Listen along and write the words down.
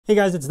Hey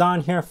guys, it's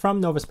Don here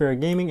from Nova Spirit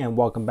Gaming and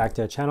welcome back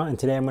to the channel. And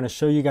today I'm going to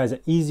show you guys an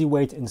easy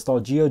way to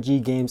install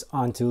GoG games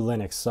onto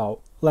Linux.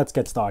 So let's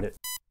get started.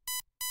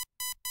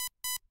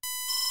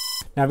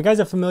 Now, if you guys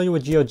are familiar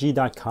with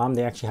GoG.com,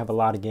 they actually have a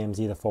lot of games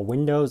either for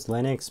Windows,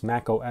 Linux,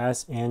 Mac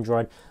OS,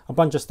 Android, a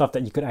bunch of stuff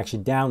that you could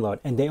actually download.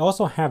 And they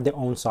also have their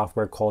own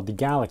software called the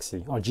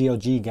Galaxy or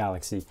GoG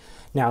Galaxy.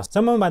 Now,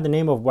 someone by the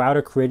name of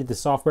Wouter created the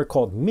software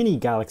called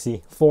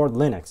MiniGalaxy for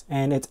Linux.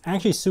 And it's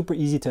actually super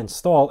easy to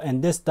install.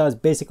 And this does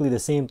basically the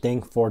same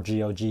thing for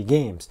GoG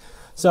games.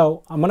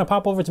 So I'm going to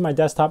pop over to my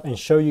desktop and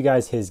show you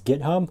guys his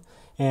GitHub.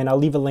 And I'll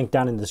leave a link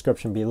down in the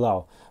description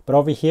below. But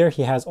over here,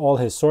 he has all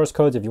his source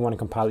codes if you want to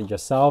compile it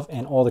yourself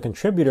and all the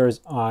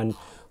contributors on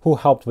who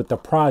helped with the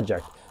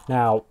project.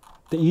 Now,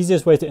 the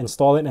easiest way to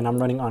install it, and I'm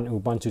running on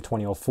Ubuntu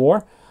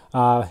 2004,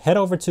 head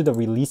over to the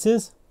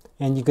releases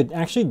and you could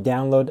actually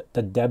download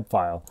the deb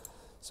file.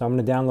 So I'm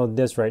going to download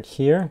this right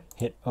here,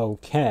 hit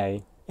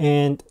OK,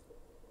 and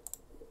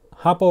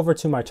hop over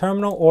to my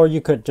terminal, or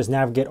you could just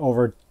navigate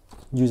over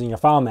using your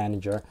file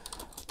manager.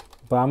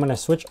 But I'm going to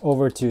switch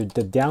over to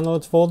the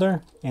downloads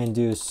folder and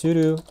do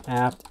sudo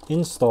apt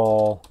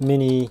install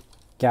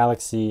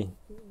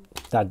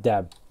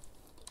minigalaxy.deb.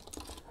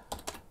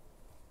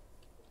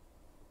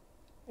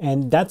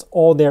 And that's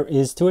all there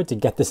is to it to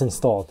get this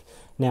installed.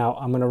 Now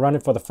I'm going to run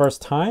it for the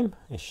first time.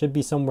 It should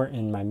be somewhere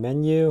in my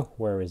menu.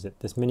 Where is it?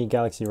 This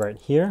MiniGalaxy right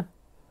here.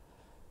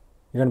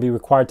 You're going to be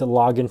required to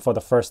log in for the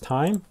first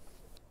time.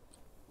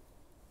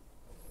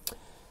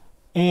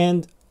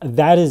 And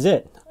that is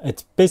it.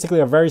 It's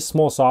basically a very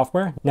small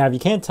software. Now, if you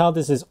can't tell,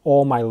 this is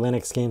all my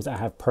Linux games that I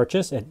have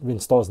purchased. It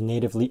installs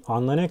natively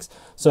on Linux.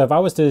 So if I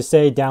was to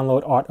say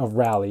download Art of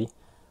Rally,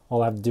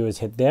 all I have to do is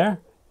hit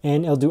there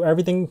and it'll do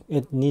everything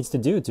it needs to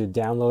do to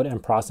download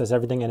and process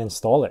everything and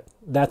install it.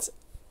 That's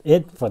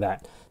it for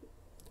that.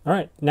 All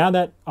right, now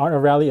that Art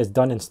of Rally is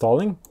done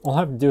installing, all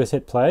I have to do is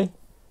hit play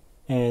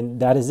and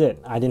that is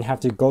it. I didn't have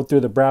to go through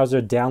the browser,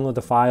 download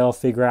the file,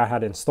 figure out how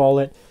to install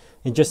it.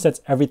 It just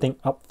sets everything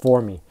up for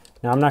me.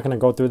 Now, I'm not going to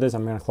go through this.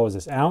 I'm going to close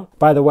this out.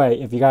 By the way,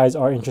 if you guys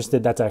are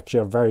interested, that's actually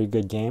a very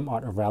good game,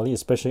 Art of Rally,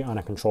 especially on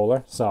a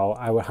controller. So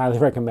I would highly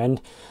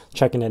recommend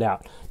checking it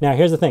out. Now,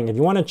 here's the thing. If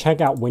you want to check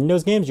out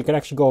Windows games, you could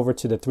actually go over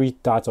to the three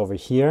dots over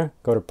here,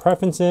 go to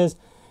Preferences,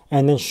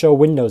 and then Show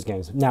Windows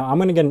Games. Now, I'm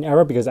going to get an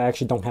error because I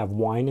actually don't have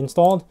Wine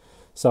installed.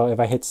 So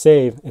if I hit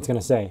Save, it's going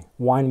to say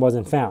Wine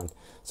wasn't found.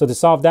 So to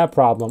solve that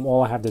problem,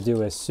 all I have to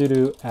do is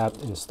sudo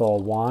apt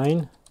install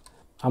Wine.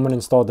 I'm going to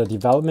install the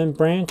development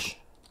branch.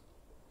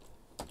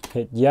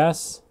 Hit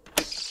yes.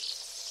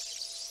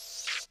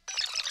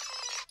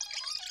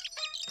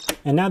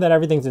 And now that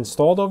everything's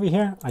installed over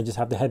here, I just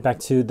have to head back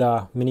to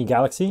the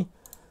MiniGalaxy,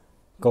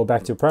 go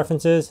back to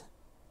Preferences,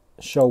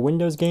 Show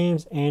Windows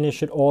Games, and it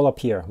should all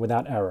appear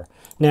without error.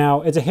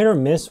 Now, it's a hit or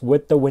miss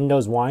with the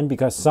Windows Wine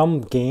because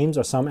some games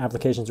or some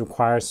applications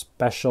require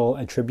special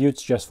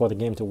attributes just for the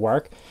game to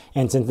work.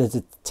 And since it's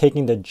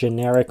taking the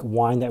generic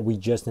Wine that we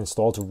just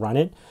installed to run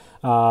it,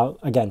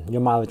 again,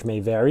 your mileage may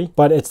vary,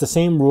 but it's the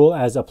same rule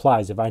as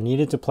applies. If I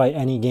needed to play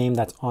any game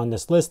that's on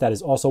this list that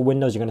is also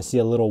Windows, you're going to see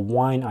a little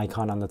Wine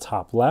icon on the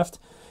top left.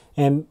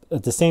 And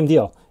it's the same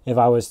deal. If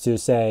I was to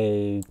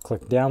say,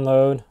 click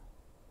download,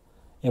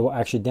 it will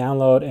actually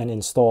download and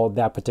install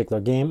that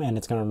particular game, and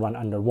it's going to run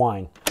under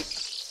Wine.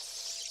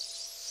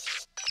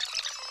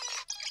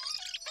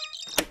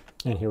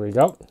 And here we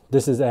go.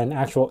 This is an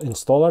actual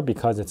installer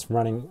because it's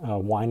running a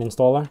Wine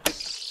installer.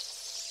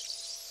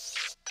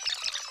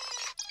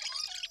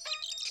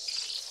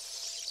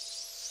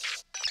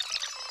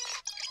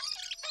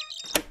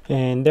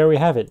 And there we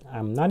have it.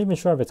 I'm not even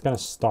sure if it's going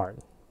to start.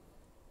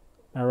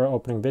 Error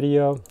opening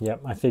video.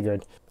 Yep, I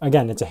figured.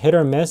 Again, it's a hit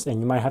or miss, and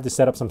you might have to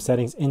set up some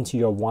settings into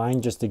your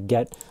Wine just to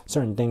get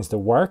certain things to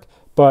work.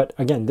 But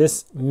again,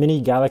 this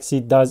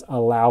MiniGalaxy does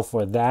allow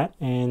for that,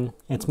 and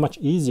it's much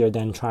easier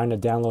than trying to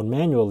download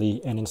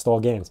manually and install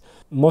games.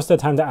 Most of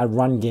the time that I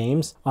run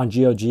games on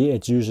GOG,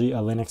 it's usually a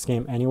Linux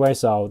game anyway,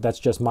 so that's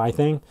just my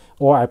thing.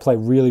 Or I play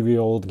really, really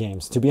old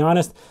games. To be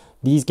honest,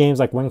 these games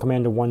like Wing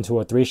Commander 1, 2,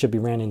 or 3 should be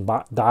ran in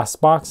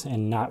DOSBox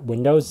and not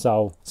Windows.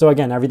 So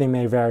again, everything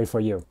may vary for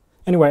you.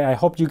 Anyway, I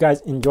hope you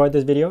guys enjoyed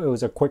this video. It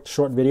was a quick,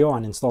 short video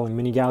on installing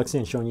MiniGalaxy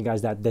and showing you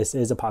guys that this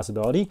is a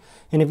possibility.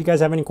 And if you guys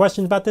have any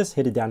questions about this,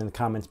 hit it down in the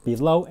comments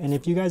below. And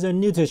if you guys are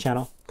new to the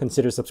channel,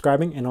 consider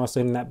subscribing and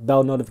also hitting that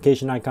bell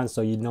notification icon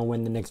so you know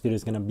when the next video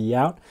is going to be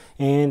out.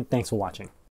 And thanks for watching.